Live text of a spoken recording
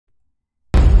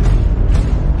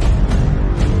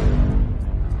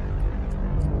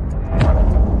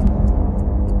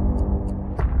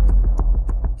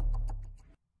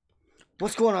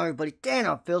What's going on, everybody? Dan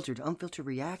Unfiltered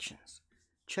Reactions.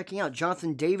 Checking out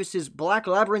Jonathan Davis's Black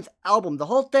Labyrinth album, the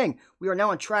whole thing. We are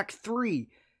now on track 3,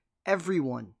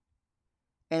 Everyone.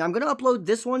 And I'm going to upload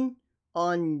this one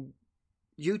on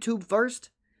YouTube first,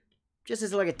 just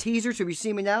as like a teaser, so if you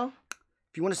see me now.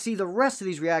 If you want to see the rest of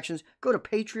these reactions, go to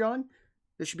Patreon.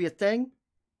 There should be a thing.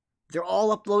 They're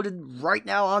all uploaded right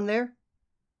now on there.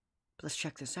 But let's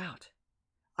check this out.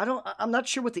 I'm not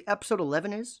sure what the episode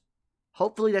 11 is.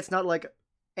 Hopefully that's not like,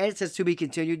 and it says to be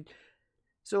continued.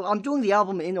 So I'm doing the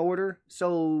album in order,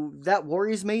 so that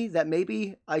worries me that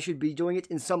maybe I should be doing it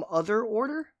in some other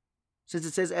order. Since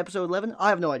it says episode 11, I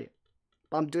have no idea.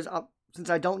 Since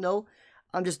I don't know,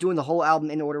 I'm just doing the whole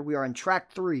album in order. We are on track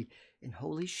 3, and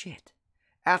holy shit.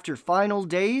 After Final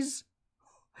Days,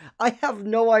 I have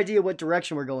no idea what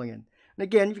direction we're going in. And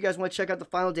again, if you guys want to check out the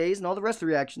Final Days and all the rest of the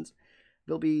reactions,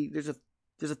 there's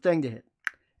a thing to hit.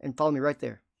 And follow me right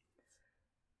there.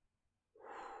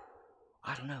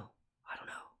 I don't know.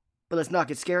 But let's not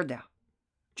get scared now.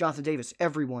 Jonathan Davis,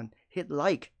 everyone, hit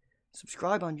like,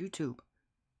 subscribe on YouTube.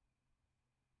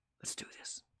 Let's do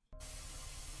this.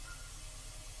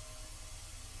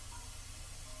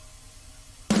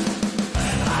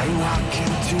 I walk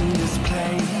into this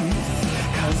place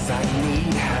 'cause I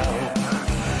need help.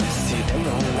 See, they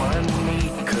don't want me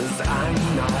 'cause I'm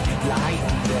not like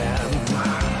them.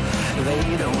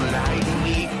 They don't like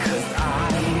me 'cause I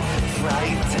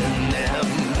frighten them.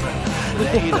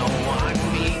 They don't want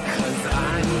me 'cause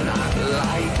I'm not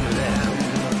like them.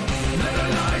 Let the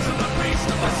lies of the priest,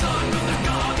 of the son, of the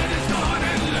God that is gone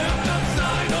and left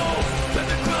outside. Oh, let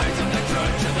the cries of the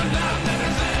church of the lamb that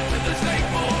is led to the stake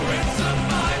for its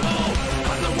survival.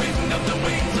 On the wing of the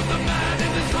wings of the man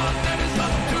in his heart that is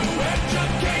up to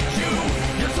educate you.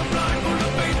 You're so blind full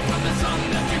of faith from the sun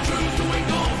that you choose to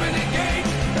engulf and engage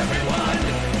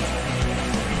everyone.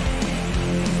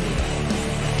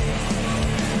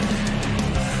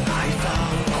 I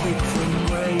fall quick from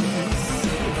grace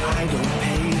if I don't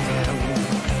pay them.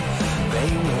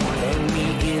 They won't let me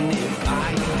in if I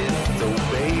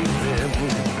disobey them.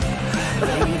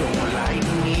 They don't like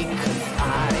me 'cause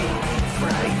I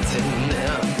frighten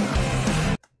them.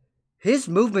 His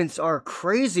movements are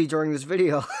crazy during this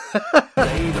video.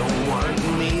 They don't want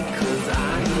me 'cause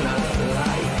I'm not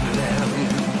like them.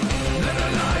 Let the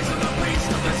lies of the priest,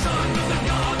 of the son, of the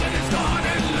God that is gone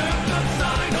and left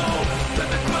outside. Oh, let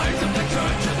the cries of the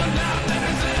church of the lamb that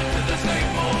is led to the stake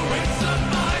for its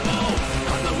survival.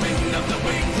 On the wing of the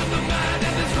wings of the man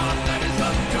and his heart that is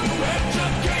up to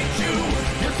educate you.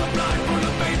 You're so blind full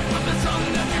of faith from the sun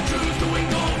that you choose to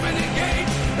engulf and engage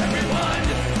everyone.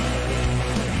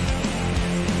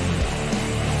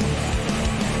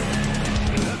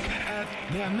 Look at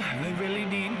them, they really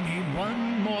need me.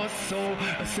 One more soul,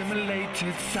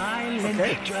 assimilated, silent.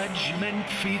 Okay. Judgment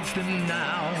feeds them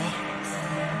now.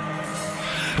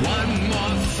 One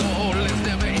more soul is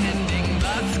never ending,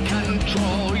 lost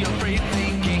control. Your free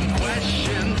thinking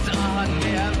questions are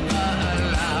never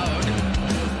allowed.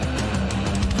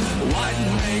 What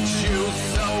makes you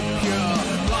so pure?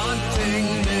 Wanting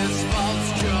this false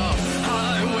cure.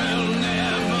 I will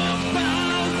never bow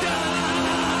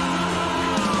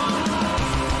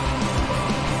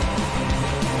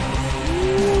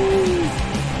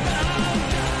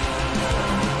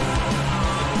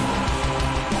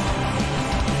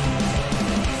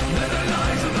Let the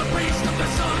lies of the priest, of the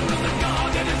son, of the God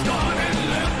that is gone and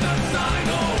left outside.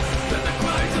 Oh, let the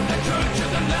cries of the church of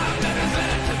the lamb that is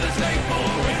led to the stake for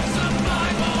its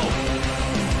survival.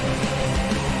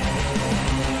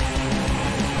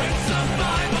 It's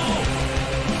survival.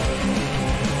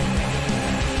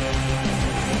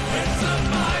 It's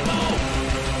survival.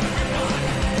 Everyone.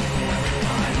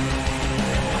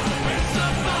 It's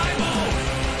survival.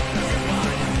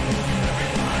 Everyone.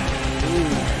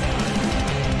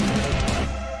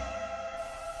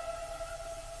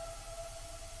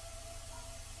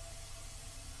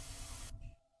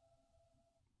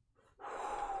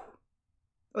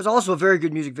 It was also a very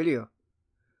good music video.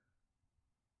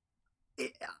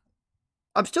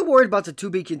 I'm still worried about the to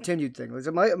be continued thing.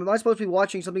 Am I supposed to be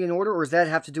watching something in order, or does that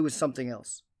have to do with something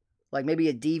else? Like maybe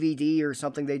a DVD or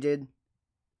something they did?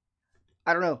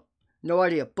 I don't know. No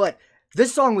idea. But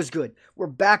this song was good. We're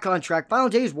back on track. Final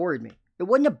Days worried me. It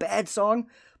wasn't a bad song,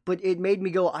 but it made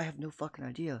me go, I have no fucking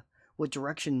idea what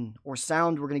direction or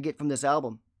sound we're going to get from this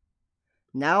album.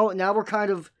 Now we're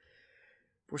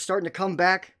starting to come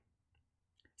back.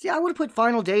 See, I would have put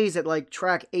Final Days at like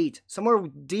track 8, somewhere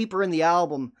deeper in the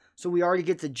album, so we already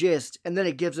get the gist, and then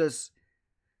it gives us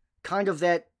kind of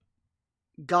that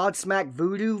Godsmack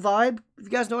voodoo vibe, if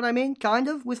you guys know what I mean, kind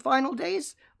of, with Final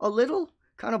Days, a little,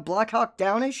 kind of Black Hawk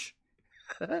Downish.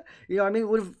 You know what I mean? It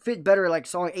would have fit better like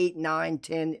song 8, 9,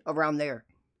 10, around there.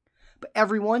 But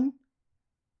Everyone,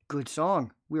 good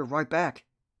song. We're right back.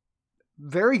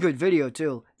 Very good video,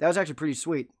 too. That was actually pretty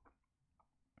sweet.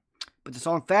 But the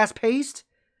song Fast Paced,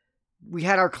 we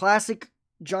had our classic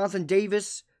Jonathan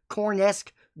Davis,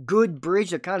 Korn-esque, good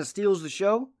bridge that kind of steals the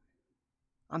show.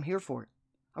 I'm here for it.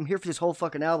 I'm here for this whole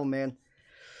fucking album, man.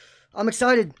 I'm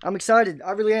excited. I'm excited.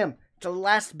 I really am. It's the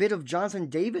last bit of Jonathan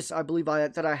Davis, I believe,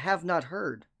 that I have not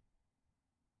heard.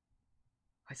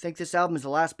 I think this album is the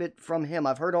last bit from him.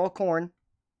 I've heard all Korn.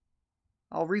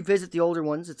 I'll revisit the older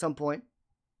ones at some point.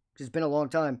 It's been a long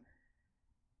time.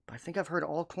 But I think I've heard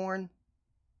all Korn.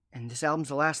 And this album's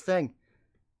the last thing.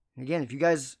 And again, if you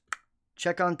guys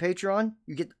check on Patreon,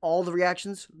 you get all the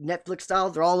reactions, Netflix style.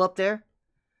 They're all up there.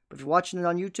 But if you're watching it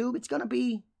on YouTube, it's going to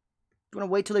be... If you want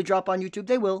to wait till they drop on YouTube,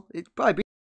 they will. It'll probably be...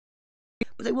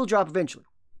 But they will drop eventually.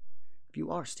 If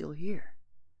you are still here,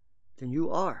 then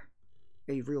you are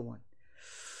a real one.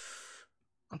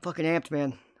 I'm fucking amped,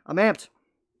 man. I'm amped.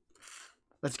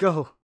 Let's go.